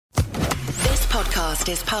podcast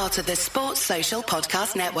is part of the Sports Social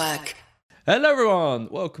Podcast Network. Hello everyone,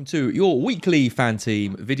 welcome to your weekly fan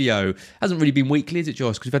team video. Hasn't really been weekly, is it,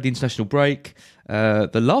 Josh? Because we've had the international break. The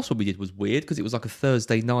last one we did was weird because it was like a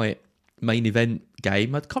Thursday night main event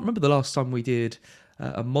game. I can't remember the last time we did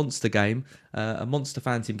a monster game. A monster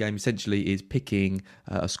fan team game essentially is picking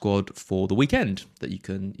a squad for the weekend that you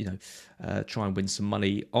can, try and win some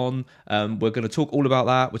money on. We're going to talk all about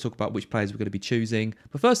that. We'll talk about which players we're going to be choosing.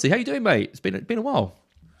 But firstly, how you doing, mate? It's been a while.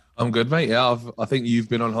 I'm good, mate. Yeah, I think you've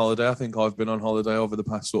been on holiday. I think I've been on holiday over the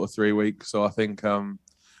past sort of 3 weeks. So I think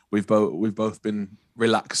we've both been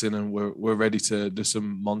relaxing and we're ready to do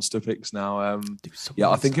some monster picks now.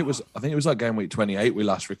 I think it was like game week 28 we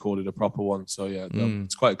last recorded a proper one. So yeah,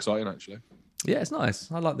 it's quite exciting actually. Yeah, it's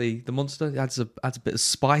nice. I like the monster. It adds a bit of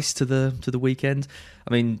spice to the weekend.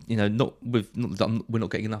 I mean, we're not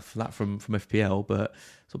getting enough of that from FPL, but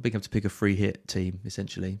sort of being able to pick a free hit team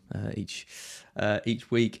essentially each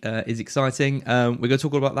week is exciting. We're going to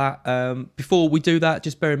talk all about that. Before we do that,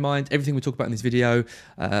 just bear in mind everything we talk about in this video.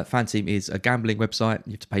 Fan Team is a gambling website.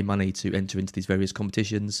 You have to pay money to enter into these various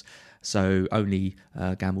competitions. So only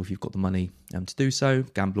gamble if you've got the money to do so.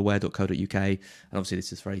 Gambleaware.co.uk, and obviously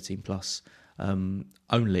this is for 18 plus.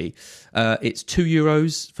 Only. It's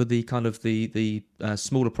 €2 for the kind of the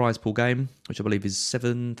smaller prize pool game, which I believe is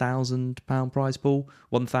 £7,000 prize pool,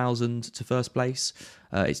 1,000 to first place.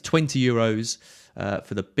 It's €20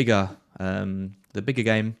 for the bigger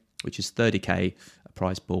game, which is 30k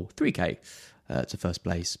prize pool, 3k to first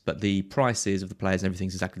place. But the prices of the players and everything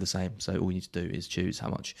is exactly the same. So all you need to do is choose how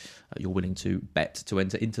much you're willing to bet to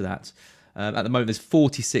enter into that. At the moment, there's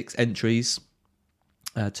 46 entries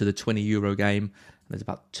to the €20 game. There's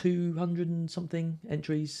about 200 and something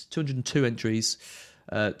entries, 202 entries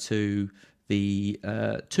to the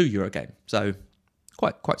 €2 game. So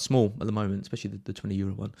quite small at the moment, especially the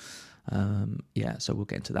 €20 one. So we'll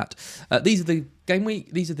get into that. These are the game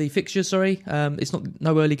week. These are the fixtures. Sorry, it's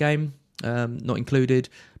no early game, not included.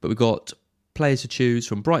 But we've got players to choose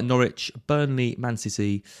from Brighton, Norwich, Burnley, Man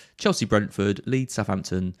City, Chelsea, Brentford, Leeds,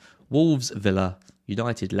 Southampton, Wolves, Villa,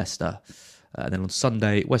 United, Leicester. And then on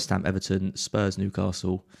Sunday, West Ham, Everton, Spurs,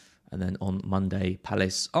 Newcastle. And then on Monday,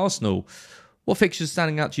 Palace, Arsenal. What fixtures are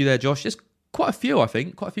standing out to you there, Josh? There's quite a few, I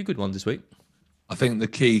think. Quite a few good ones this week. I think the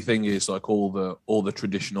key thing is like all the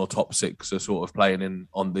traditional top six are sort of playing in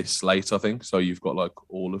on this slate, I think. So you've got like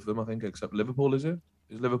all of them, I think, except Liverpool, is it?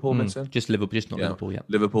 Is Liverpool missing? Just Liverpool, just not Liverpool, yeah.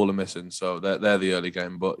 Liverpool are missing, so they're the early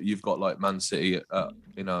game. But you've got like Man City,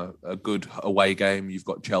 a good away game. You've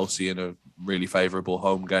got Chelsea in a really favourable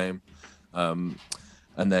home game. And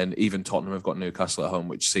then even Tottenham have got Newcastle at home,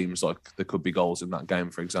 which seems like there could be goals in that game,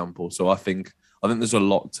 for example. So I think there's a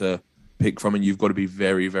lot to pick from, and you've got to be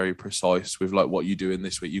very, very precise with like what you do in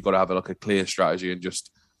this week. You've got to have like a clear strategy and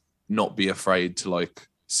just not be afraid to like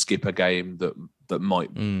skip a game that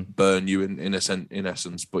might burn you in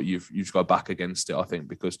essence, but you've got to back against it, I think,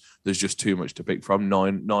 because there's just too much to pick from.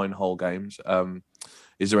 Nine whole games.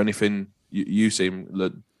 Is there anything you seem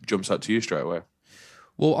that jumps out to you straight away?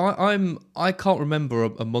 Well, I can't remember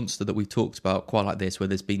a monster that we've talked about quite like this, where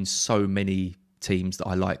there's been so many teams that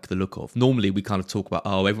I like the look of. Normally, we kind of talk about,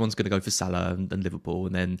 everyone's going to go for Salah and Liverpool,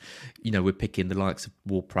 and then, we're picking the likes of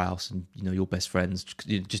Ward-Prowse and, your best friends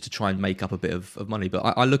just to try and make up a bit of money. But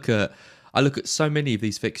I look at so many of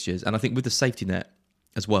these fixtures, and I think with the safety net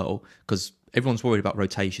as well, because everyone's worried about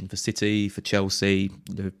rotation for City, for Chelsea,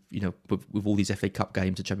 with all these FA Cup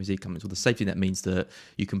games and Champions League coming. So the safety net means that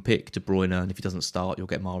you can pick De Bruyne, and if he doesn't start, you'll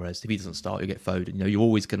get Mahrez. If he doesn't start, you'll get Foden. You're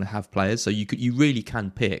always going to have players, so you really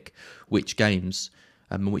can pick which games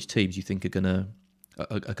and which teams you think are going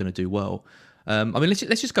to do well.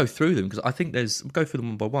 Let's just go through them, because I think go through them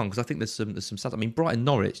one by one, because I think there's some stats. I mean, Brighton,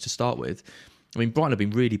 Norwich to start with. I mean, Brighton have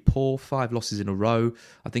been really poor, 5 losses in a row,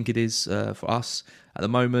 I think it is for us at the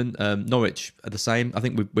moment. Norwich are the same. I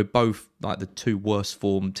think we're both like the two worst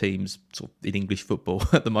formed teams sort of in English football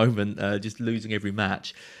at the moment, just losing every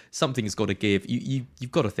match. Something's got to give.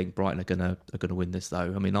 You've got to think Brighton are gonna win this,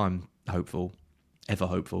 though. I mean, I'm hopeful, ever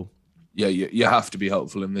hopeful. Yeah, you have to be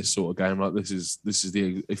hopeful in this sort of game. Like this is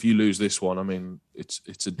if you lose this one, I mean, it's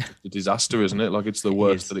a disaster, isn't it? Like it's the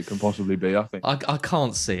worst that it can possibly be. I think I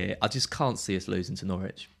can't see it. I just can't see us losing to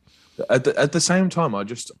Norwich. At the same time, I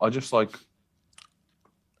just like,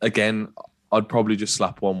 again, I'd probably just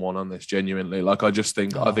slap 1-1 on this, genuinely. Like I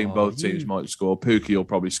think both teams might score. Pookie will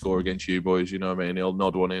probably score against you boys. You know what I mean? He'll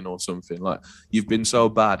nod one in or something. Like you've been so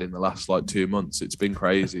bad in the last like 2 months. It's been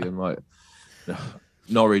crazy and like.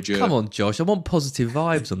 Norwich. Come on, Josh. I want positive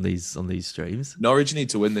vibes on these streams. Norwich need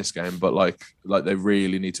to win this game, but like they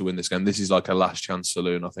really need to win this game. This is like a last chance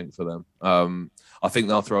saloon, I think, for them. I think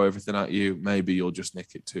they'll throw everything at you. Maybe you'll just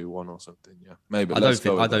nick it 2-1 or something. Yeah, maybe. I don't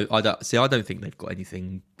think they've got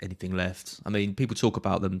anything left. I mean, people talk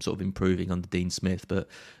about them sort of improving under Dean Smith, but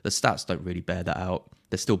the stats don't really bear that out.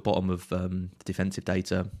 They're still bottom of the defensive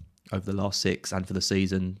data over the last 6 and for the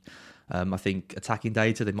season. I think attacking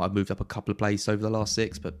data, they might have moved up a couple of places over the last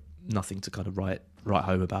 6, but nothing to kind of write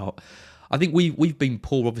home about. I think we've been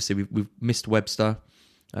poor. Obviously, we've missed Webster.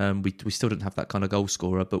 We still don't have that kind of goal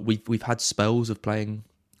scorer, but we've had spells of playing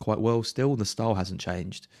quite well still, and the style hasn't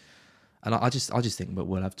changed. And I just think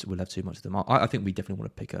we'll have too much of them. I think we definitely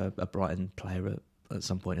want to pick a Brighton player at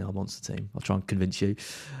some point in our monster team. I'll try and convince you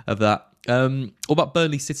of that. What about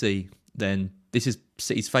Burnley City then? This is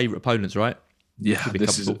City's favourite opponents, right? Yeah,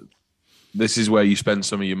 this is where you spend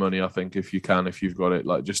some of your money, I think, if you've got it.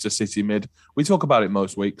 Like just a City mid. We talk about it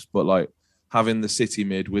most weeks, but like having the City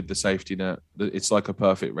mid with the safety net, it's like a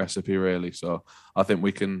perfect recipe, really. So I think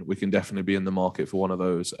we can definitely be in the market for one of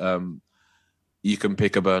those. You can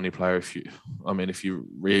pick a Burnley player if you're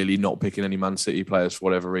really not picking any Man City players for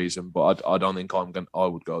whatever reason. But I don't think I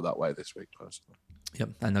would go that way this week personally. Yep,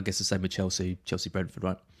 and I guess the same with Chelsea Brentford,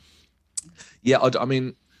 right? Yeah, I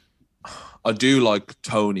mean, I do like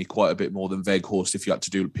Tony quite a bit more than Weghorst. If you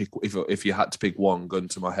had to pick one, gun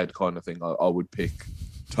to my head kind of thing, I would pick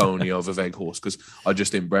Tony over Weghorst because I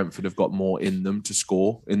just think Brentford have got more in them to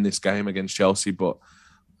score in this game against Chelsea. But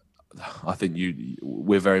I think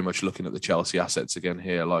we're very much looking at the Chelsea assets again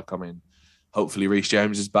here. Like, I mean, hopefully Reece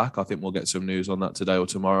James is back. I think we'll get some news on that today or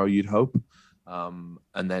tomorrow, you'd hope. And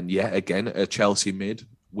then, yeah, again, a Chelsea mid.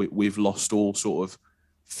 We've lost all sort of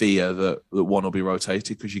fear that one will be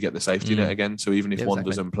rotated because you get the safety net again. So even if one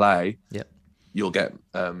doesn't play, you'll get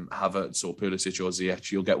Havertz or Pulisic or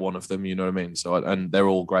Ziyech. You'll get one of them. You know what I mean? So, and they're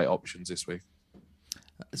all great options this week.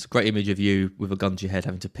 It's a great image of you with a gun to your head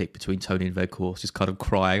having to pick between Tony and Weghorst, just kind of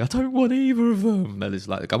crying, I don't want either of them. And it's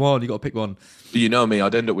like, come on, you got to pick one. You know me,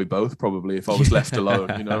 I'd end up with both probably if I was left alone.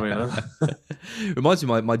 You know what I mean? Reminds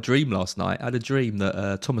me of my dream last night. I had a dream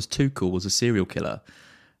that Thomas Tuchel was a serial killer.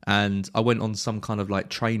 And I went on some kind of like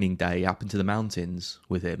training day up into the mountains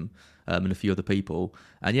with him and a few other people.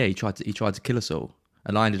 And yeah, he tried to kill us all.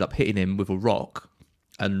 And I ended up hitting him with a rock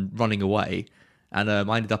and running away. And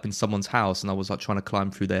I ended up in someone's house, and I was like trying to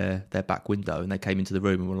climb through their back window, and they came into the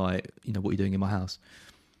room and were like, you know, what are you doing in my house?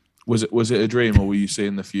 Was it a dream, or were you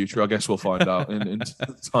seeing the future? I guess we'll find out in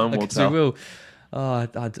time. Will tell. We will. Oh,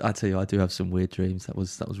 I tell you, I do have some weird dreams. That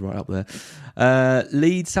was right up there.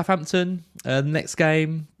 Leeds, Southampton. Next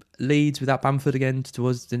game, Leeds without Bamford again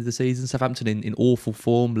towards the end of the season. Southampton in awful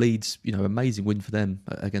form. Leeds, you know, amazing win for them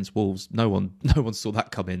against Wolves. No one saw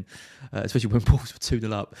that coming, especially when Wolves were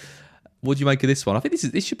 2-0 up. What do you make of this one? I think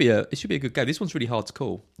this should be a good game. This one's really hard to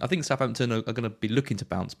call. I think Southampton are going to be looking to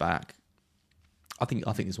bounce back. I think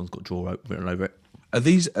this one's got draw written over it. Are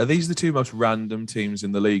these the two most random teams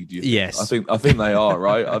in the league? Do you think? Yes, I think they are,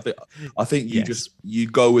 right. I think yes. you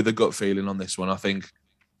go with a gut feeling on this one. I think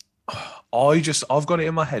I've got it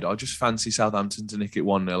in my head. I just fancy Southampton to nick it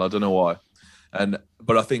 1-0. I don't know why.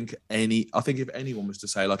 But I think if anyone was to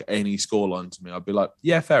say like any scoreline to me, I'd be like,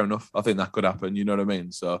 yeah, fair enough. I think that could happen. You know what I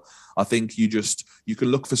mean? So I think you can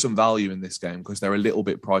look for some value in this game because they're a little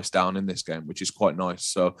bit priced down in this game, which is quite nice.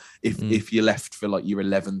 So if you're left for like your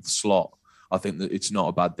 11th slot, I think that it's not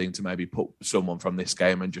a bad thing to maybe put someone from this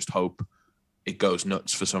game and just hope it goes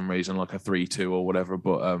nuts for some reason, like a 3-2 or whatever.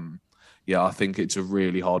 But yeah, I think it's a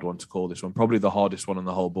really hard one to call this one. Probably the hardest one on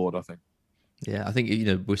the whole board, I think. Yeah, I think, you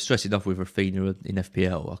know, we're stressed enough with Rafinha in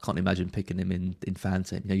FPL. I can't imagine picking him in fan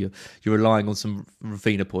team. You know, you're relying on some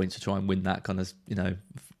Rafinha points to try and win that kind of, you know,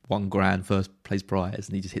 $1,000 first place prize,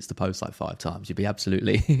 and he just hits the post like 5 times. You'd be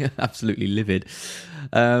absolutely livid.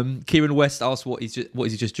 Kieran West asked what he's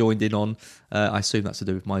just joined in on. I assume that's to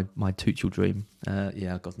do with my Tuchel dream.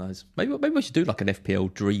 Yeah, God knows. Maybe we should do like an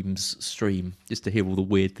FPL dreams stream just to hear all the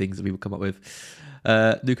weird things that people come up with.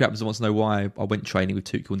 Luke Appleton wants to know why I went training with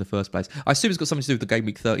Tuchel in the first place. I assume it's got something to do with the game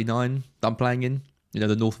week 39 that I'm playing in. You know,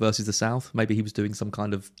 the North versus the South. Maybe he was doing some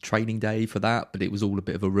kind of training day for that, but it was all a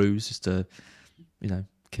bit of a ruse just to, you know,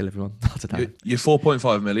 kill everyone. I don't know. You're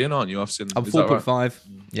 4.5 million, aren't you? I've seen. I'm 4.5. Right?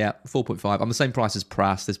 Yeah, 4.5. I'm the same price as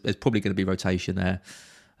Prass. There's probably going to be rotation there.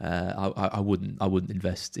 I wouldn't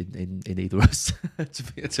invest in either of us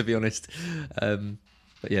to be honest.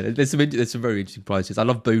 But yeah, there's some very interesting prices. I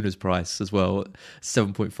love Booner's price as well,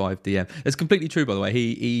 7.5 DM. It's completely true, by the way.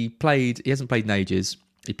 He hasn't played in ages.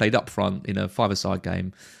 He played up front in a 5-a-side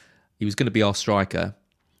game. He was going to be our striker,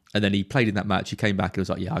 And then he played in that match. He came back and was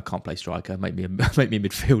like, "Yeah, I can't play striker. Make me a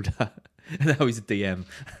midfielder." And now he's a DM.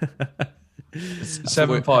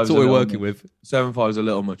 7-5. That's what we're working with. 7-5 is a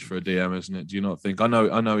little much for a DM, isn't it? Do you not think? I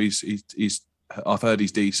know. He's. I've heard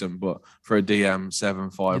he's decent, but for a DM,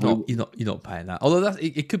 7-5, you're not paying that. Although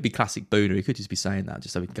it could be classic Booner. He could just be saying that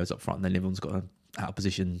just so he goes up front, and then everyone's got an out of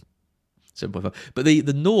position 7.5. But the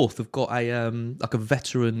North have got a like a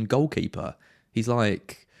veteran goalkeeper. He's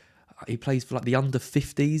like. He plays for like the under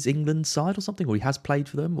 50s England side or something, or he has played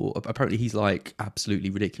for them, or apparently he's like absolutely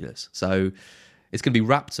ridiculous. So it's going to be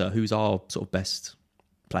Raptor, who's our sort of best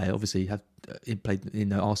player. Obviously, he played in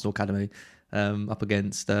the Arsenal academy up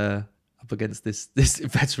against this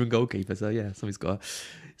veteran goalkeeper. So yeah, someone's got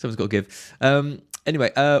to give.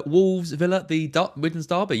 Anyway, Wolves Villa, the Midlands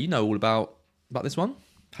derby. You know all about this one,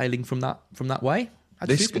 hailing from that way. How's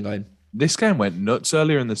this been going? This game went nuts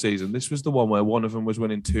earlier in the season. This was the one where one of them was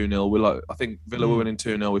winning 2-0. I think Villa were winning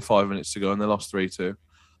 2-0 with 5 minutes to go, and they lost 3-2.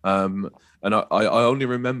 And I only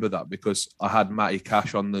remember that because I had Matty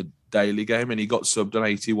Cash on the daily game, and he got subbed on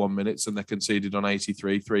 81 minutes, and they conceded on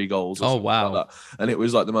 83, 3 goals. Oh wow! Like that. And it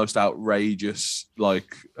was like the most outrageous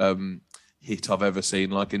hit I've ever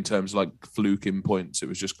seen. Like in terms of like fluking points, it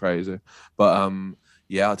was just crazy. But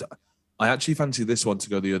yeah. I actually fancy this one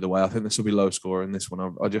to go the other way. I think this will be low score in this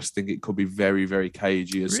one. I just think it could be very, very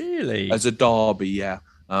cagey. As a derby, yeah.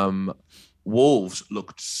 Wolves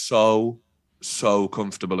looked so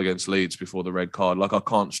comfortable against Leeds before the red card. Like, I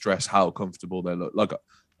can't stress how comfortable they look. Like,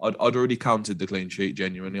 I'd already counted the clean sheet,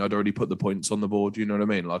 genuinely. I'd already put the points on the board, you know what I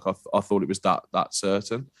mean? Like, I thought it was that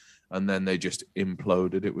certain. And then they just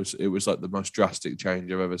imploded. It was like the most drastic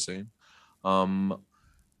change I've ever seen.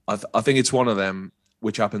 I think it's one of them,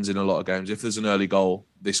 which happens in a lot of games. If there's an early goal,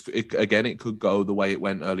 it could go the way it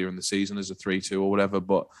went earlier in the season as a 3-2 or whatever.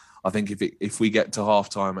 But I think if we get to half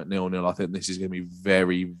time at 0-0, I think this is going to be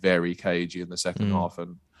very, very cagey in the second half.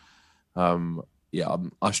 And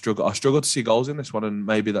I struggle to see goals in this one, and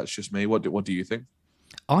maybe that's just me. What do you think?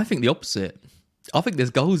 I think the opposite. I think there's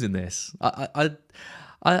goals in this. I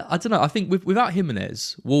don't know. I think without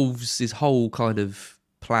Jimenez, Wolves' whole kind of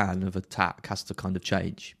plan of attack has to kind of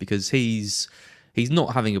change, because he's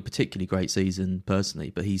not having a particularly great season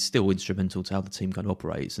personally, but he's still instrumental to how the team kind of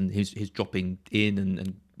operates, and he's dropping in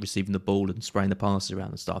and receiving the ball and spraying the passes around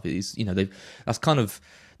and stuff. It's, you know, they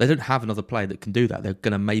don't have another player that can do that. They're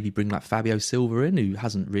going to maybe bring like Fabio Silva in, who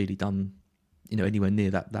hasn't really done, you know, anywhere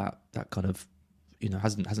near that kind of, you know,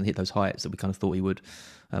 hasn't hit those heights that we kind of thought he would.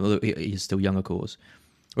 Although he's still young, of course.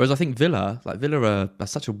 Whereas I think Villa are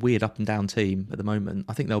such a weird up and down team at the moment.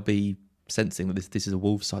 I think they'll be sensing that this is a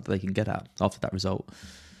Wolves side that they can get at after that result.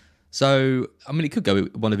 So, I mean, it could go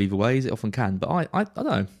one of either ways. It often can. But I don't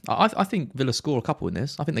know. I think Villa score a couple in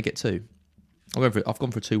this. I think they get 2. I've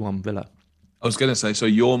gone for a 2-1 Villa. I was going to say, so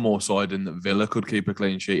you're more siding that Villa could keep a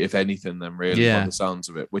clean sheet, if anything, then really, by the sounds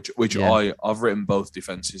of it. Which yeah. I've written both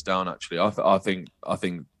defences down, actually. I think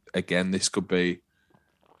again, this could be...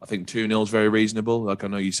 I think 2-0 is very reasonable. Like, I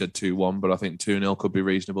know you said 2-1, but I think 2-0 could be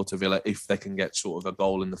reasonable to Villa if they can get sort of a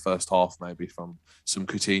goal in the first half, maybe from some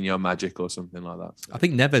Coutinho magic or something like that. So. I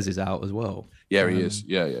think Neves is out as well. Yeah, he is.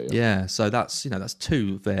 Yeah. Yeah, so that's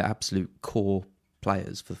 2 of their absolute core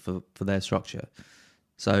players for their structure.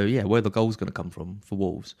 So yeah, where the goal's going to come from for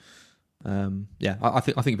Wolves? I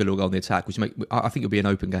think Villa will go on the attack, I think it'll be an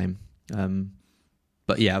open game.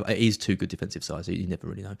 But yeah, it is 2 good defensive sides. You never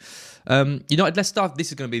really know. United Leicester, this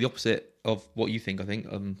is going to be the opposite of what you think, I think,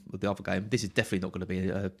 with the other game. This is definitely not going to be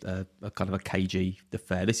a kind of a cagey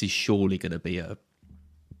affair. This is surely going to be a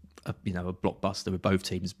blockbuster with both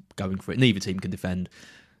teams going for it. Neither team can defend,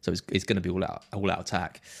 so it's going to be all out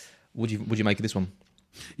attack. Would you make of this one?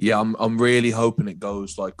 Yeah, I'm really hoping it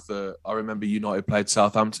goes like I remember United played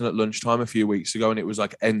Southampton at lunchtime a few weeks ago, and it was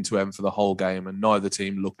like end to end for the whole game, and neither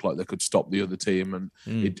team looked like they could stop the other team. And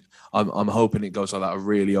I'm hoping it goes like that, a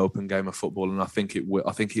really open game of football, and I think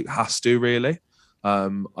it has to really. I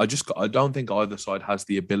don't think either side has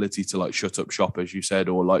the ability to like shut up shop, as you said,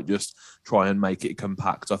 or like just try and make it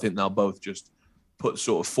compact. I think they'll both just put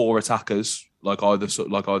sort of 4 attackers, like either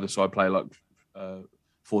side play like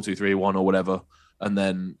 4-2-3-1 or whatever. And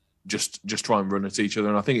then just try and run at each other.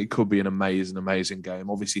 And I think it could be an amazing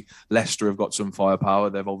game. Obviously, Leicester have got some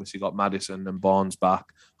firepower. They've obviously got Maddison and Barnes back.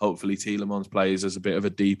 Hopefully, Tielemans plays as a bit of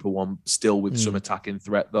a deeper one, still with some attacking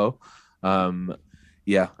threat, though. And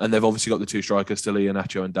they've obviously got the 2 strikers, still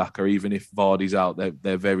Iheanacho and Daka. Even if Vardy's out,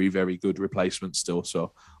 they're very, very good replacements still.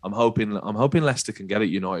 So I'm hoping Leicester can get it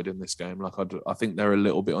United in this game. Like I think they're a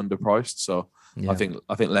little bit underpriced. So yeah. I think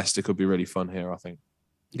Leicester could be really fun here, I think.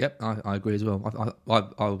 Yep, I agree as well.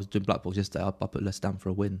 I was doing Black Balls yesterday. I put Leicester down for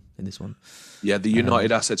a win in this one. Yeah, the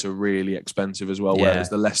United assets are really expensive as well, Yeah. whereas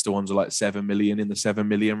the Leicester ones are like 7 million in the 7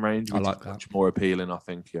 million range. I Which like is that. much more appealing, I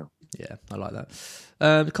think. Yeah. Yeah, I like that.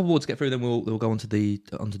 A couple more to get through, then we'll go onto the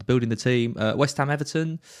building the team. West Ham,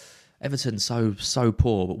 Everton. Everton's so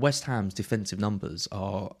poor, but West Ham's defensive numbers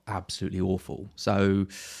are absolutely awful. So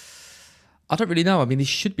I don't really know. I mean, this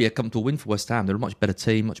should be a comfortable win for West Ham. They're a much better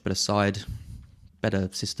team, much better side, better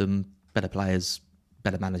system, better players,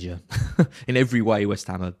 better manager. In every way, West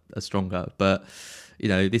Ham are stronger. But,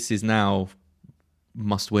 this is now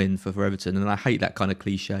must win for Everton. And I hate that kind of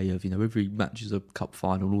cliche of, every match is a cup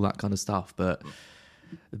final, all that kind of stuff. But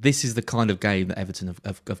this is the kind of game that Everton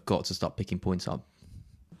have got to start picking points up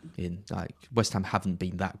in. Like, West Ham haven't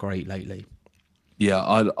been that great lately.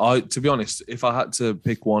 Yeah, I to be honest, if I had to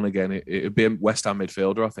pick one again, it'd be a West Ham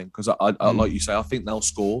midfielder, I think, because I like you say, I think they'll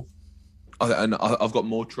score. And I've got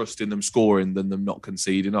more trust in them scoring than them not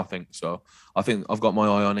conceding, I think. So I think I've got my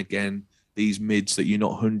eye on, again, these mids that you're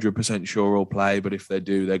not 100% sure will play, but if they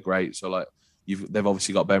do, they're great. So, like, they've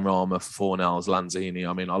obviously got Ben Rama, Fornals, Lanzini.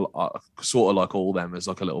 I mean, I sort of like all them as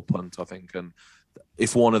like a little punt, I think. And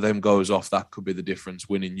if one of them goes off, that could be the difference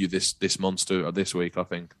winning you this monster or this week, I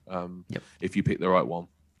think, if you pick the right one.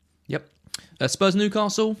 Yep. Spurs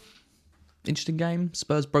Newcastle, interesting game.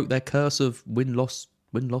 Spurs broke their curse of win-loss.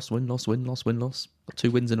 Got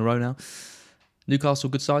 2 wins in a row now. Newcastle,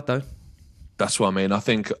 good side though. That's what I mean. I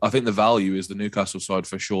think the value is the Newcastle side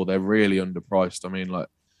for sure. They're really underpriced. I mean, like,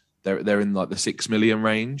 they're in like the 6 million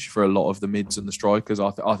range for a lot of the mids and the strikers.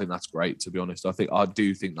 I think that's great, to be honest. I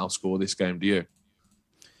do think they'll score this game. Do you?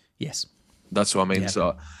 Yes. That's what I mean. Yeah.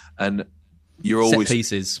 So, and you're always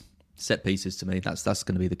set pieces to me. That's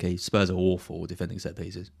going to be the key. Spurs are awful defending set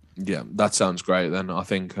pieces. Yeah, that sounds great. Then I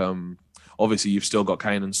think obviously you've still got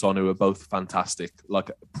Kane and Son, who are both fantastic,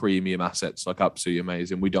 like premium assets, like absolutely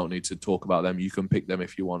amazing. We don't need to talk about them. You can pick them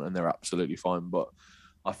if you want, and they're absolutely fine. But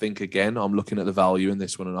I think, again, I'm looking at the value in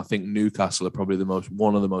this one, and I think Newcastle are probably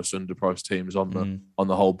one of the most underpriced teams on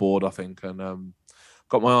the whole board, I think. And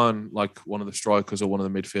got my eye on like one of the strikers or one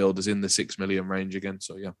of the midfielders in the 6 million range again.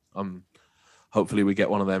 So yeah, hopefully we get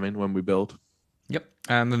one of them in when we build. Yep.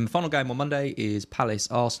 And then the final game on Monday is Palace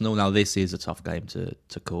Arsenal. Now this is a tough game to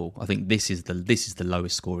call. I think this is the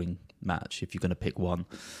lowest scoring match if you're going to pick one.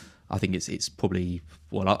 I think it's probably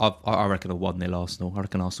I reckon a 1-0 Arsenal. I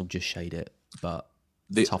reckon Arsenal just shade it, but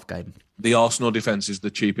tough game. The Arsenal defense is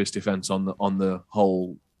the cheapest defense on the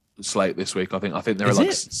whole slate this week. I think they're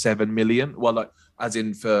like 7 million. Well, like, as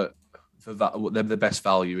in for that, they're the best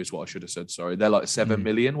value is what I should have said. Sorry, they're like 7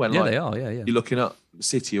 million. When they are. Yeah. You're looking at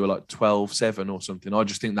City, who are like 12-7 or something. I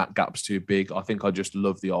just think that gap's too big. I think I just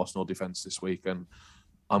love the Arsenal defense this week, and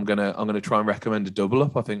I'm gonna try and recommend a double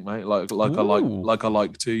up. I think, mate, like I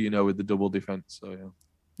like to, with the double defense. So yeah.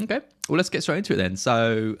 Okay, well, let's get straight into it then.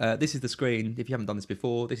 So this is the screen. If you haven't done this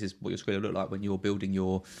before, this is what your screen will look like when you're building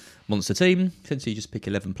your monster team. Essentially, you just pick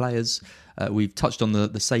 11 players. We've touched on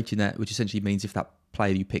the safety net, which essentially means if that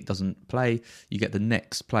player you pick doesn't play, you get the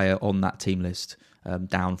next player on that team list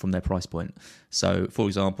down from their price point. So, for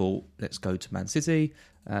example, let's go to Man City.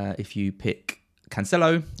 If you pick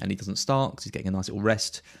Cancelo and he doesn't start because he's getting a nice little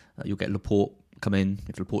rest, you'll get Laporte come in.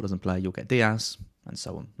 If Laporte doesn't play, you'll get Diaz, and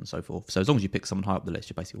so on and so forth. So as long as you pick someone high up the list,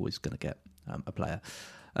 you're basically always going to get a player.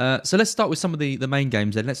 So let's start with some of the main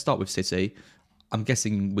games then. Let's start with City. I'm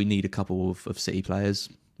guessing we need a couple of City players,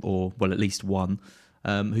 or, well, at least one.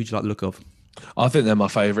 Who do you like the look of? I think they're my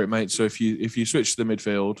favourite, mate. So if you switch to the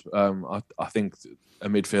midfield, I think a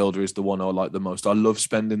midfielder is the one I like the most. I love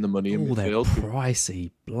spending the money in midfield. They're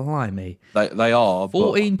pricey, blimey. They are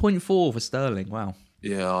 14.4 for Sterling. Wow.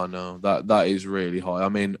 Yeah, I know that is really high. I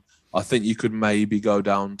mean, I think you could maybe go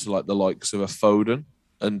down to like the likes of a Foden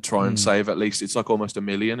and try and save at least. It's like almost $1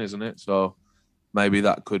 million, isn't it? So maybe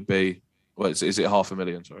that could be. Well, is it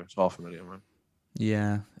 500,000? Sorry, it's 500,000, right?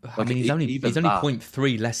 Yeah, I mean he's only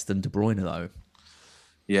 0.3 less than De Bruyne though.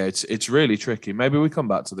 Yeah, it's really tricky. Maybe we come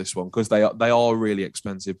back to this one because they are really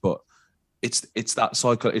expensive, but it's that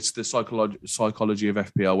cycle. It's the psychology of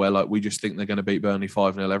FPL where like we just think they're going to beat Burnley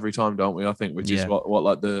 5-0 every time, don't we? I think, which is what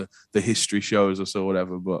like the history shows us or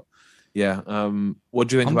whatever. But yeah, what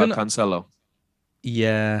do you think about Cancelo?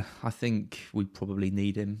 Yeah, I think we probably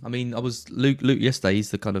need him. I mean, Luke yesterday.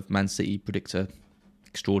 He's the kind of Man City predictor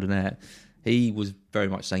extraordinaire. He was very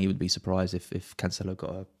much saying he would be surprised if Cancelo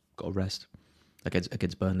got a rest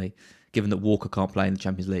against Burnley, given that Walker can't play in the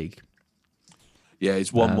Champions League. Yeah,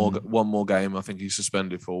 it's one more game. I think he's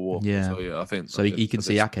suspended for Walker. Yeah, so yeah, I think so. He can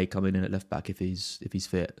see Ake coming in at left back if he's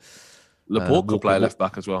fit. Laporte could play left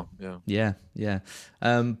back as well. Yeah.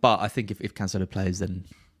 But I think if Cancelo plays, then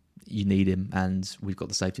you need him, and we've got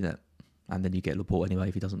the safety net, and then you get Laporte anyway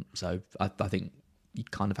if he doesn't. So I think you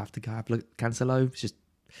kind of have to have Cancelo. It's just,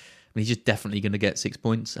 he's just definitely going to get 6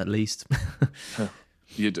 points at least.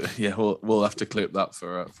 Yeah, we'll have to clip that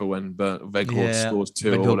for when Weghorst scores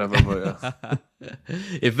 2 Weghorst. or whatever. But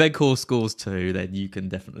If Weghorst scores 2, then you can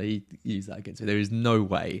definitely use that against me. There is no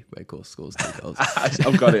way Weghorst scores 2 goals.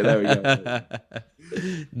 I've got it. There we go.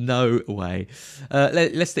 No way.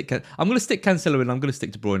 Let's stick. I'm going to stick Cancelo in. I'm going to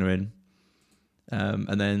stick De Bruyne in.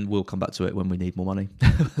 And then we'll come back to it when we need more money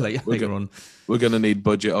later on. We're going to need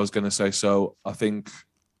budget, I was going to say. So I think,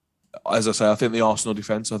 as I say, I think the Arsenal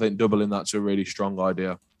defence, I think doubling that's a really strong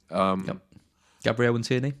idea. Yep. Gabriel and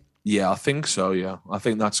Tierney? Yeah, I think so, yeah. I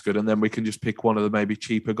think that's good. And then we can just pick one of the maybe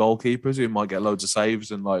cheaper goalkeepers who might get loads of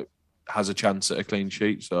saves and like has a chance at a clean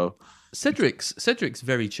sheet. So Cedric's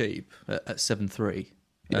very cheap at 7.3.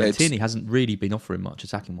 Tierney hasn't really been offering much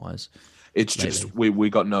attacking wise. It's lately. Just we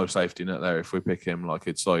got no safety net there if we pick him. Like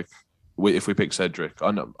it's like if we pick Cedric,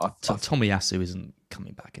 I know Tomiyasu isn't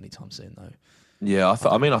coming back anytime soon though. Yeah,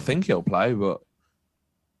 I think he'll play, but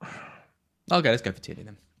okay, let's go for Tierney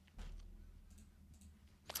then.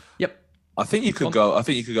 Yep. I think you could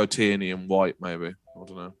go Tierney and White maybe. I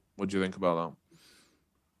don't know. What do you think about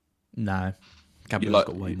that? No, Gabriel's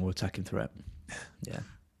got way more attacking threat. Yeah.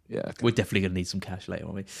 Okay. We're definitely going to need some cash later,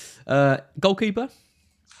 aren't we? Goalkeeper.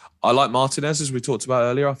 I like Martinez, as we talked about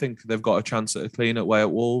earlier. I think they've got a chance at a clean away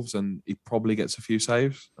at Wolves, and he probably gets a few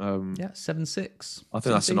saves. 7.6. I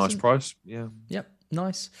think that's a nice price. Yeah. Yep,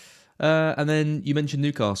 nice. And then you mentioned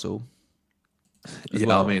Newcastle.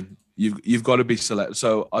 I mean, you've got to be select.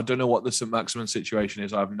 So I don't know what the St. Maximin situation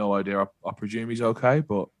is. I have no idea. I presume he's okay,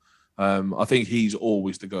 but I think he's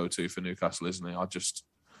always the go-to for Newcastle, isn't he?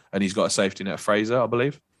 And he's got a safety net, Fraser, I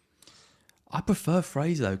believe. I prefer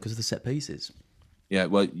Fraser though because of the set pieces. Yeah,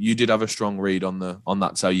 well, you did have a strong read on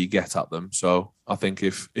that's how you get at them. So I think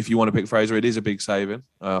if you want to pick Fraser, it is a big saving.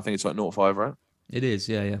 I think it's like 0.5, right? It is,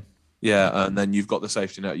 yeah. Yeah, and then you've got the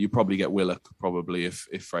safety net. You probably get Willock probably if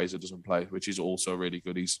Fraser doesn't play, which is also really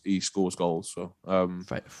good. He scores goals, so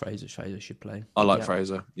Fraser should play. I like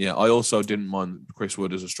Fraser. Yeah, I also didn't mind Chris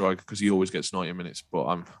Wood as a striker because he always gets 90 minutes.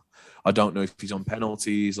 But I don't know if he's on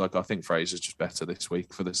penalties. Like I think Fraser's just better this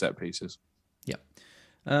week for the set pieces. Yeah.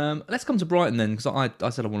 Let's come to Brighton then, because I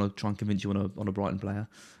said I want to try and convince you on a Brighton player.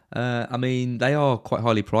 I mean, they are quite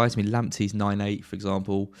highly priced. I mean, Lamptey's 9.8, for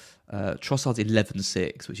example. Trossard's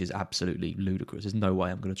 11.6, which is absolutely ludicrous. There's no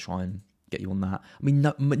way I'm going to try and get you on that. I mean,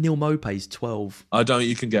 Neil Maupay's 12. I don't think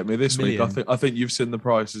you can get me this million. Week. I think you've seen the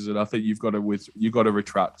prices, and I think you've got to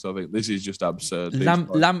retract. I think this is just absurd.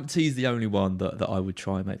 Lamptey's the only one that I would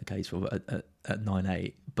try and make the case for at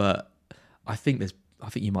 9.8, but I think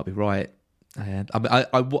you might be right. I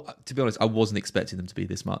to be honest, I wasn't expecting them to be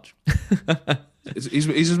this much. He's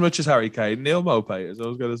as much as Harry Kane. Neil Maupay, as I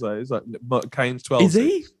was going to say, it's like Kane's 12. Is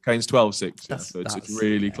he? Kane's 12.6. Yeah, so it's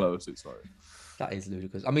really close. It's like that is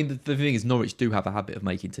ludicrous. I mean, the thing is, Norwich do have a habit of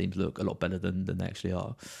making teams look a lot better than they actually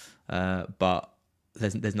are. But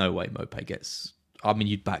there's no way Maupay gets. I mean,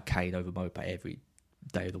 you'd back Kane over Maupay every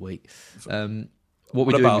day of the week. What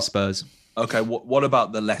we doing with Spurs? Okay, what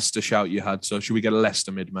about the Leicester shout you had? So should we get a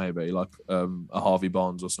Leicester mid maybe, like a Harvey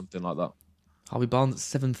Barnes or something like that? Harvey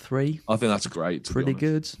Barnes at 7.3. I think that's great. Pretty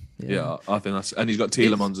good. Yeah, I think that's, and he's got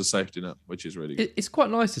Tielemans as safety net, which is really good. It's quite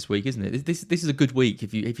nice this week, isn't it? This is a good week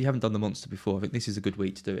if you haven't done the Monster before. I think this is a good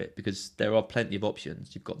week to do it because there are plenty of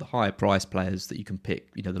options. You've got the higher price players that you can pick,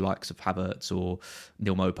 you know, the likes of Havertz or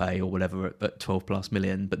Neil Maupay or whatever at 12+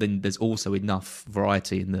 million. But then there's also enough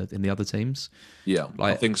variety in the other teams. Yeah,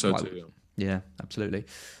 I think so too. Yeah, absolutely.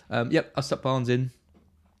 Yep, I stuck Barnes in.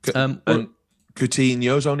 And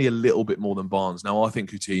Coutinho's only a little bit more than Barnes. Now, I think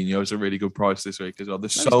Coutinho's a really good price this week as well.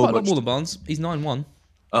 There's so much. A lot more than Barnes. He's 9.1.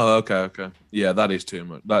 Oh, okay. Yeah, that is too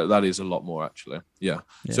much. That is a lot more, actually. Yeah.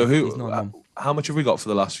 So how much have we got for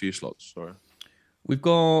the last few slots? Sorry. We've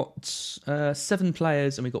got 7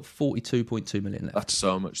 players and we've got 42.2 million left. That's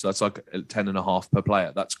so much. That's like 10.5 per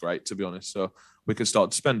player. That's great, to be honest. So we can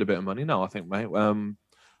start to spend a bit of money now, I think, mate.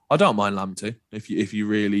 I don't mind Lamptey if you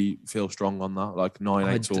really feel strong on that. Like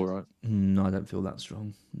 9.8's all right. No, I don't feel that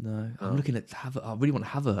strong. No. I'm looking at Havertz. I really want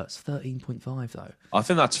Havertz. 13.5 though. I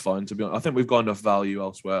think that's fine, to be honest. I think we've got enough value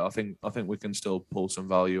elsewhere. I think we can still pull some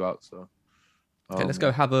value out. So okay, let's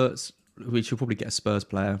go Havertz. We should probably get a Spurs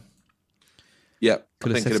player. Yeah,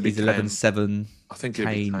 I think it'll be 11.7. I think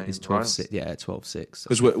Kane is 12.6. Right? Yeah, 12.6.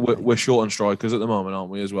 Because we're short on strikers at the moment, aren't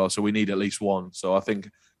we, as well? So we need at least one. So I think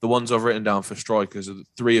the ones I've written down for strikers are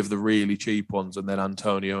 3 of the really cheap ones, and then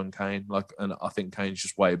Antonio and Kane. And I think Kane's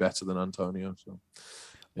just way better than Antonio. So,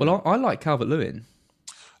 yeah. Well, I like Calvert-Lewin.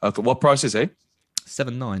 Okay, what price is he?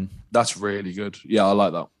 7-9. That's really good. Yeah, I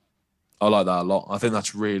like that. I like that a lot. I think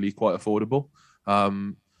that's really quite affordable.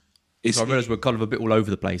 So I realise we're kind of a bit all over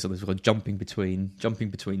the place on this. We're kind of jumping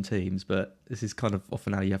between teams, but this is kind of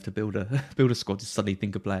often how you have to build a squad to suddenly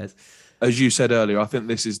think of players. As you said earlier, I think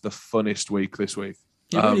this is the funnest week this week.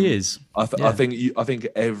 It really is. I think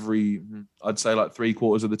I'd say like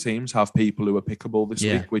 3/4 of the teams have people who are pickable this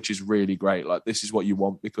week, which is really great. Like this is what you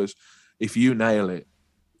want, because if you nail it,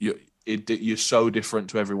 you're so different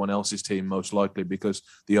to everyone else's team, most likely, because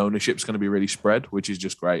the ownership's going to be really spread, which is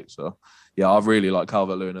just great. So, yeah, I really like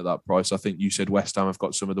Calvert-Lewin at that price. I think you said West Ham have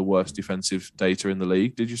got some of the worst defensive data in the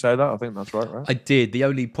league. Did you say that? I think that's right? I did. The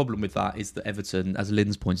only problem with that is that Everton, as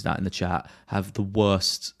Lynn's pointed out in the chat, have the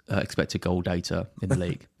worst expected goal data in the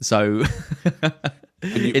league. So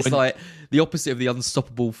it's like the opposite of the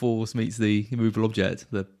unstoppable force meets the immovable object.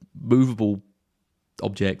 The movable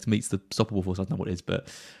object meets the stoppable force. I don't know what it is, but...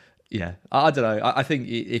 yeah, I don't know. I think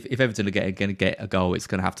if Everton are going to get a goal, it's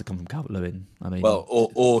going to have to come from Calvert-Lewin. I mean, well,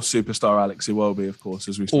 or superstar Alex Iwobi, of course,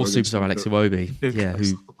 as we saw. Or superstar Alex Iwobi, yeah.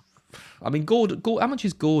 Who, I mean, Gordon. How much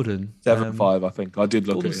is Gordon? 7.5, I think. I did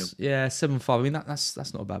look at him. Yeah, 7.5. I mean, that's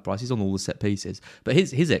not a bad price. He's on all the set pieces, but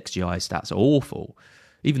his XGI stats are awful.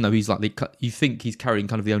 Even though he's like you think he's carrying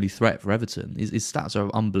kind of the only threat for Everton, his stats are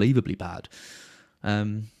unbelievably bad.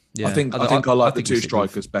 Yeah, I think I like the two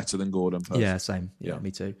strikers better than Gordon. Personally. Yeah, same. Yeah,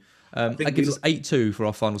 me too. That gives us 8-2 for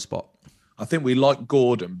our final spot. I think we like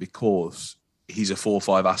Gordon because he's a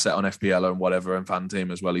 4-5 asset on FPL and whatever, and fan team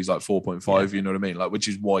as well. He's like 4.5, you know what I mean? Like, which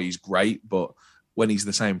is why he's great. But when he's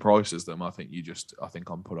the same price as them, I think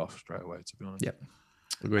I'm put off straight away, to be honest. Yep.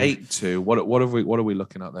 8-2. What are we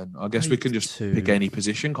looking at then? I guess we can just pick any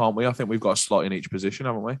position, can't we? I think we've got a slot in each position,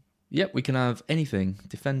 haven't we? Yep, we can have anything.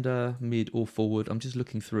 Defender, mid or forward. I'm just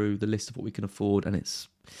looking through the list of what we can afford, and it's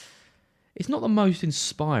not the most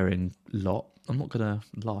inspiring lot. I'm not going to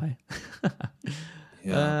lie.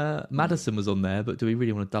 Maddison was on there, but do we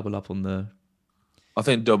really want to double up on the... I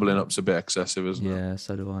think doubling up's a bit excessive, isn't it? Yeah,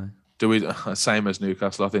 so do I. Do we? Same as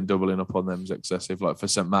Newcastle. I think doubling up on them is excessive. Like for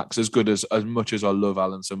St Max, as much as I love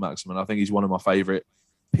Alan St Maximin, I think he's one of my favourite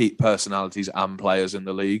personalities and players in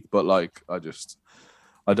the league. But like, I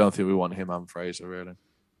don't think we want him and Fraser really.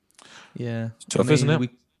 Yeah, it's tough, isn't it? We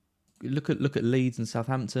look at Leeds and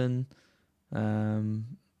Southampton.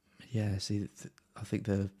 Yeah, see, I think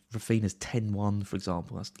the Rafinha's 10-1, for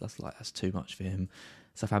example. That's too much for him.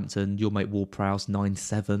 Southampton, your mate Ward-Prowse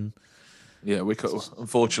 9-7. Yeah, we could.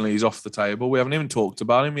 Unfortunately, he's off the table. We haven't even talked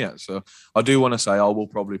about him yet. So I do want to say I will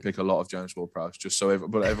probably pick a lot of James Ward-Prowse, just so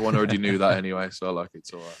but everyone already knew that anyway. So like,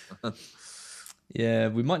 it's all right. Yeah,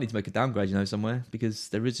 we might need to make a downgrade, somewhere, because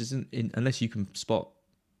there isn't unless you can spot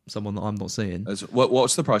someone that I'm not seeing.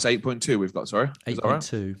 What's the price? 8.2 we've got, sorry? 8.2,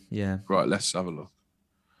 right? Yeah. Right, let's have a look.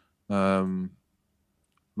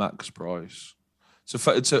 Max price.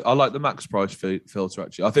 So I like the max price filter,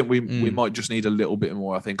 actually. I think we might just need a little bit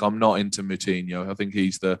more. I think I'm not into Moutinho. I think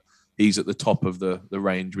he's at the top of the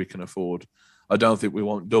range we can afford. I don't think we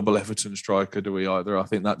want double Everton striker, do we either? I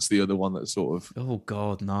think that's the other one that's sort of... Oh,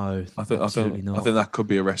 God, no. I think that could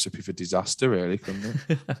be a recipe for disaster, really, couldn't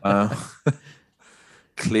it?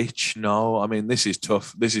 Klitsch, no. I mean, this is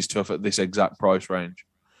tough. This is tough at this exact price range.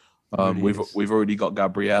 We've already got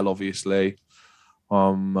Gabriel, obviously.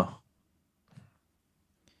 I'm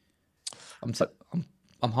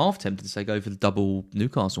half tempted to say go for the double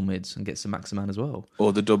Newcastle mids and get some Maximan as well,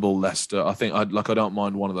 or the double Leicester. I think I don't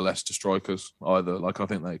mind one of the Leicester strikers either. Like I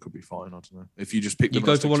think they could be fine. I don't know if you just pick. You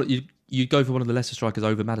go for one of the Leicester strikers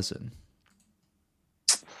over Maddison.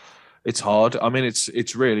 It's hard. I mean,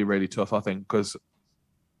 it's really really tough. I think because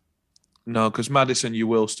Maddison you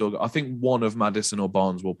will still. I think one of Maddison or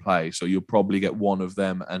Barnes will play, so you'll probably get one of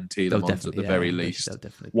them and Tielemans at the very least.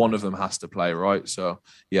 One of them has to play, right? So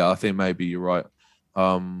yeah, I think maybe you're right.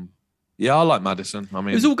 Yeah, I like Maddison. I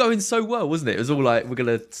mean, it was all going so well, wasn't it? It was all like, we're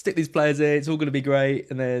going to stick these players in, it's all going to be great,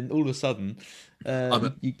 and then all of a sudden,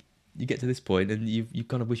 you get to this point, and you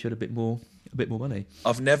kind of wish you had a bit more money.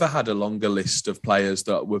 I've never had a longer list of players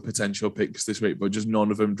that were potential picks this week, but just none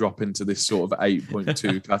of them drop into this sort of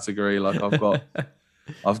 8.2 category. Like I've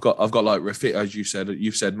got like Rafinha, as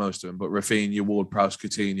you've said most of them, but Rafinha, Ward-Prowse,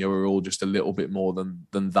 Coutinho are all just a little bit more than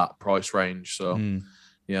that price range. So.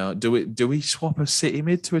 Yeah, do we swap a City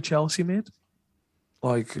mid to a Chelsea mid?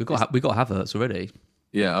 Like we got Havertz already.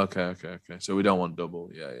 Yeah, okay. So we don't want double.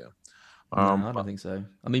 Yeah. No, I don't think so.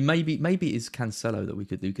 I mean, maybe it's Cancelo that we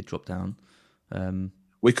could drop down.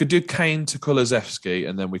 We could do Kane to Kulusevski,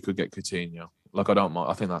 and then we could get Coutinho. Like I don't mind.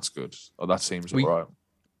 I think that's good. Oh, that seems all right.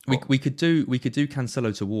 We could do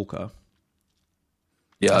Cancelo to Walker.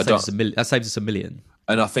 Yeah, that saves us $1 million.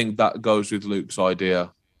 And I think that goes with Luke's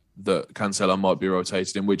idea that Cancelo might be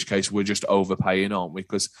rotated, in which case we're just overpaying, aren't we?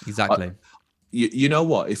 Because Exactly. you know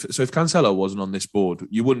what? If Cancelo wasn't on this board,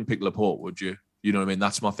 you wouldn't pick Laporte, would you? You know what I mean?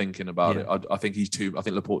 That's my thinking about it. I think I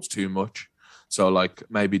think Laporte's too much. So like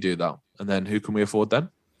maybe do that. And then who can we afford then?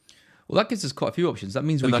 Well, that gives us quite a few options. That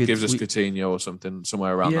means and that gives us Coutinho or something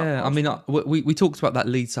somewhere around that. Yeah, I mean, we talked about that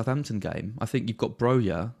Leeds Southampton game. I think you've got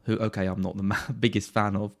Broja, who, okay, I'm not the biggest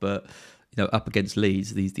fan of, but up against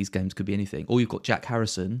Leeds, these games could be anything. Or you've got Jack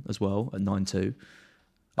Harrison as well at 9-2.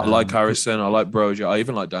 I like Harrison. I like Broja. I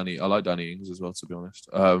even like Danny. I like Danny Ings as well, to be honest.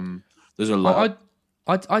 There's a lot.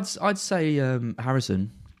 I'd say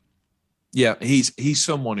Harrison. Yeah, he's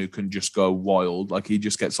someone who can just go wild. Like he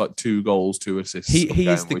just gets like 2 goals, 2 assists. He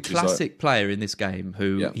is the classic player in this game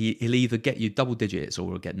who he'll either get you double digits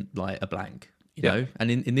or get like a blank. You know, and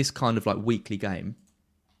in this kind of like weekly game,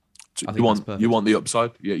 you want the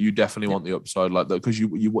upside. Yeah, you definitely want the upside like that because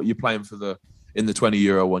you're playing for in the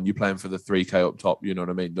 €20 one, you're playing for the 3K up top. You know what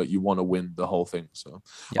I mean? That you want to win the whole thing. So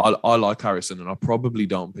I like Harrison, and I probably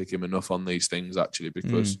don't pick him enough on these things actually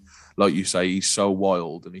because, like you say, he's so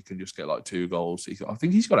wild and he can just get like 2 goals. I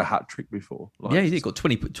think he's got a hat trick before. Like, he got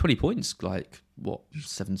 20 points like what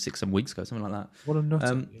 7 weeks ago, something like that. What a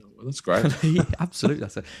nut! That's great. Absolutely,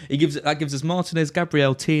 that gives us Martinez,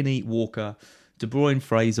 Gabriel, Tierney, Walker, De Bruyne,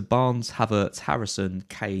 Fraser, Barnes, Havertz, Harrison,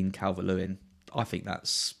 Kane, Calvert-Lewin. I think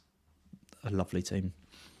that's a lovely team.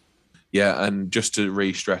 Yeah, and just to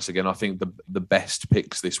re-stress again, I think the best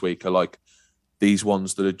picks this week are like these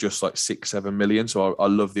ones that are just like 6-7 million. So I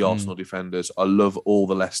love the Arsenal defenders. I love all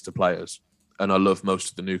the Leicester players, and I love most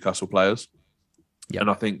of the Newcastle players. Yep. And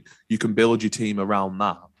I think you can build your team around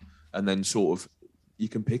that, and then sort of you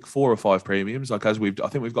can pick 4 or 5 premiums. Like I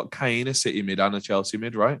think we've got Kane, a City mid, and a Chelsea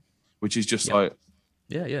mid, right? Which is just like,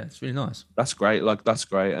 yeah, it's really nice. That's great. Like that's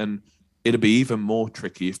great, and it'd be even more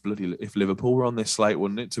tricky if Liverpool were on this slate,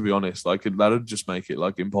 wouldn't it? To be honest, like that'd just make it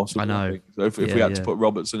like impossible. I know. So if we had to put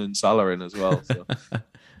Robertson and Salah in as well,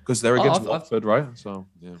 because they're against Watford, right? So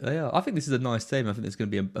yeah, I think this is a nice team. I think there's going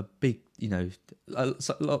to be a big, a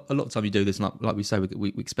lot of time you do this, like we say, we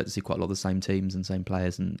expect to see quite a lot of the same teams and same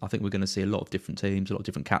players, and I think we're going to see a lot of different teams, a lot of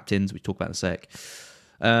different captains. We talk about in a sec.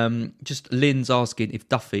 Just Lynn's asking if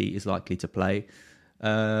Duffy is likely to play.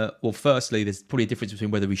 Well, firstly, there's probably a difference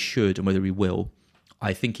between whether he should and whether he will.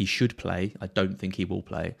 I think he should play. I don't think he will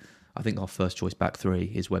play. I think our first choice back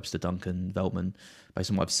 3 is Webster, Duncan, Veltman.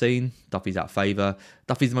 Based on what I've seen, Duffy's out of favour.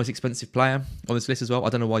 Duffy's the most expensive player on this list as well. I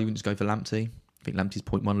don't know why you wouldn't just go for Lamptey. I think Lamptey's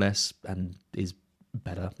 0.1 less and is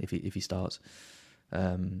better if he starts.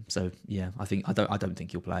 So yeah, I don't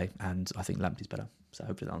think he'll play, and I think Lamptey's better. So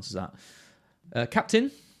hopefully that answers that.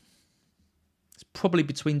 Captain. Probably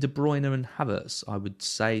between De Bruyne and Havertz, I would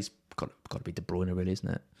say. It's got to be De Bruyne, really, isn't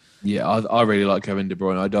it? Yeah, I really like Kevin De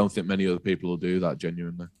Bruyne. I don't think many other people will do that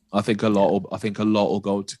genuinely. I think a lot will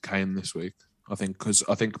go to Kane this week. I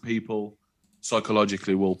think people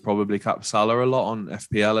psychologically will probably cap Salah a lot on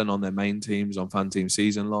FPL and on their main teams on fan team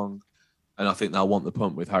season long, and I think they'll want the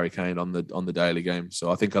punt with Harry Kane on the daily game.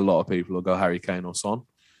 So I think a lot of people will go Harry Kane or Son.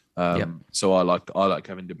 So I like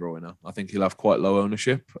Kevin De Bruyne. I think he'll have quite low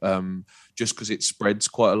ownership, just because it spreads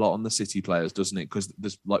quite a lot on the City players, doesn't it? Because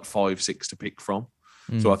there's like 5-6 to pick from.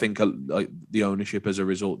 So I think like the ownership as a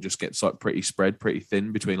result just gets like pretty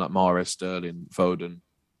thin between like Mahrez, Sterling, Foden,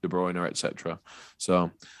 De Bruyne, etc.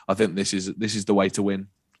 So I think this is the way to win.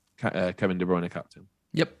 Kevin De Bruyne captain.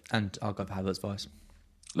 Yep, and I'll go for Havertz vice.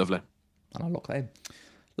 Lovely. And I'll lock that in.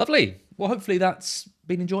 Lovely. Well, hopefully that's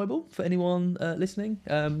been enjoyable for anyone listening.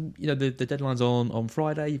 The deadline's on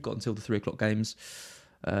Friday. You've got until the 3:00 games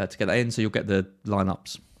to get that in, so you'll get the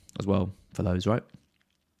lineups as well for those, right?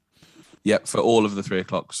 Yeah, for all of the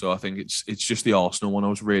 3:00. So I think it's just the Arsenal one I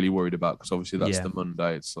was really worried about because obviously that's the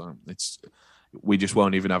Monday. We just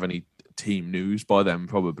won't even have any team news by then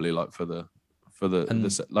probably like for the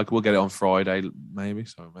like we'll get it on Friday maybe,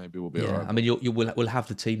 so maybe we'll be all right. I mean, we'll have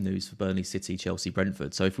the team news for Burnley, City, Chelsea,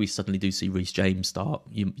 Brentford. So if we suddenly do see Reece James start,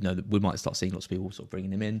 we might start seeing lots of people sort of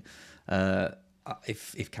bringing him in.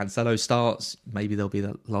 If Cancelo starts, maybe there'll be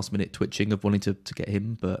that last minute twitching of wanting to get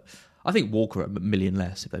him. But I think Walker at a million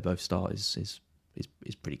less if they both start is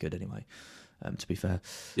pretty good anyway. To be fair,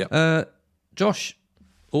 yeah. Josh,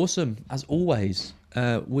 awesome as always.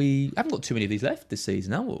 We haven't got too many of these left this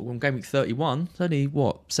season now. We're on game week 31. It's only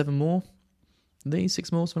 7 more?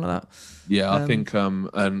 6 more, something like that. Yeah, I think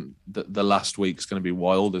and the last week's going to be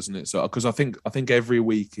wild, isn't it? So because I think every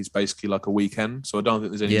week is basically like a weekend. So I don't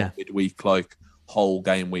think there's any midweek like whole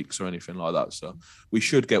game weeks or anything like that. So we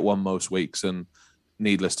should get one most weeks, and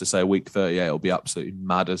needless to say, week 38 will be absolutely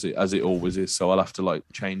mad as it always is. So I'll have to like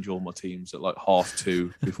change all my teams at like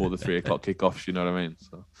 2:30 before the 3:00 kickoffs. You know what I mean?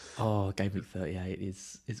 So. Game week 38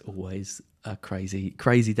 is always a crazy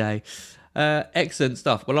day. Excellent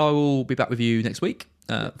stuff. Well, I will be back with you next week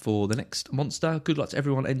for the next monster. Good luck to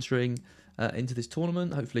everyone entering into this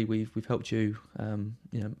tournament. Hopefully, we've helped you,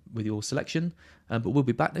 with your selection. But we'll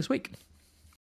be back next week.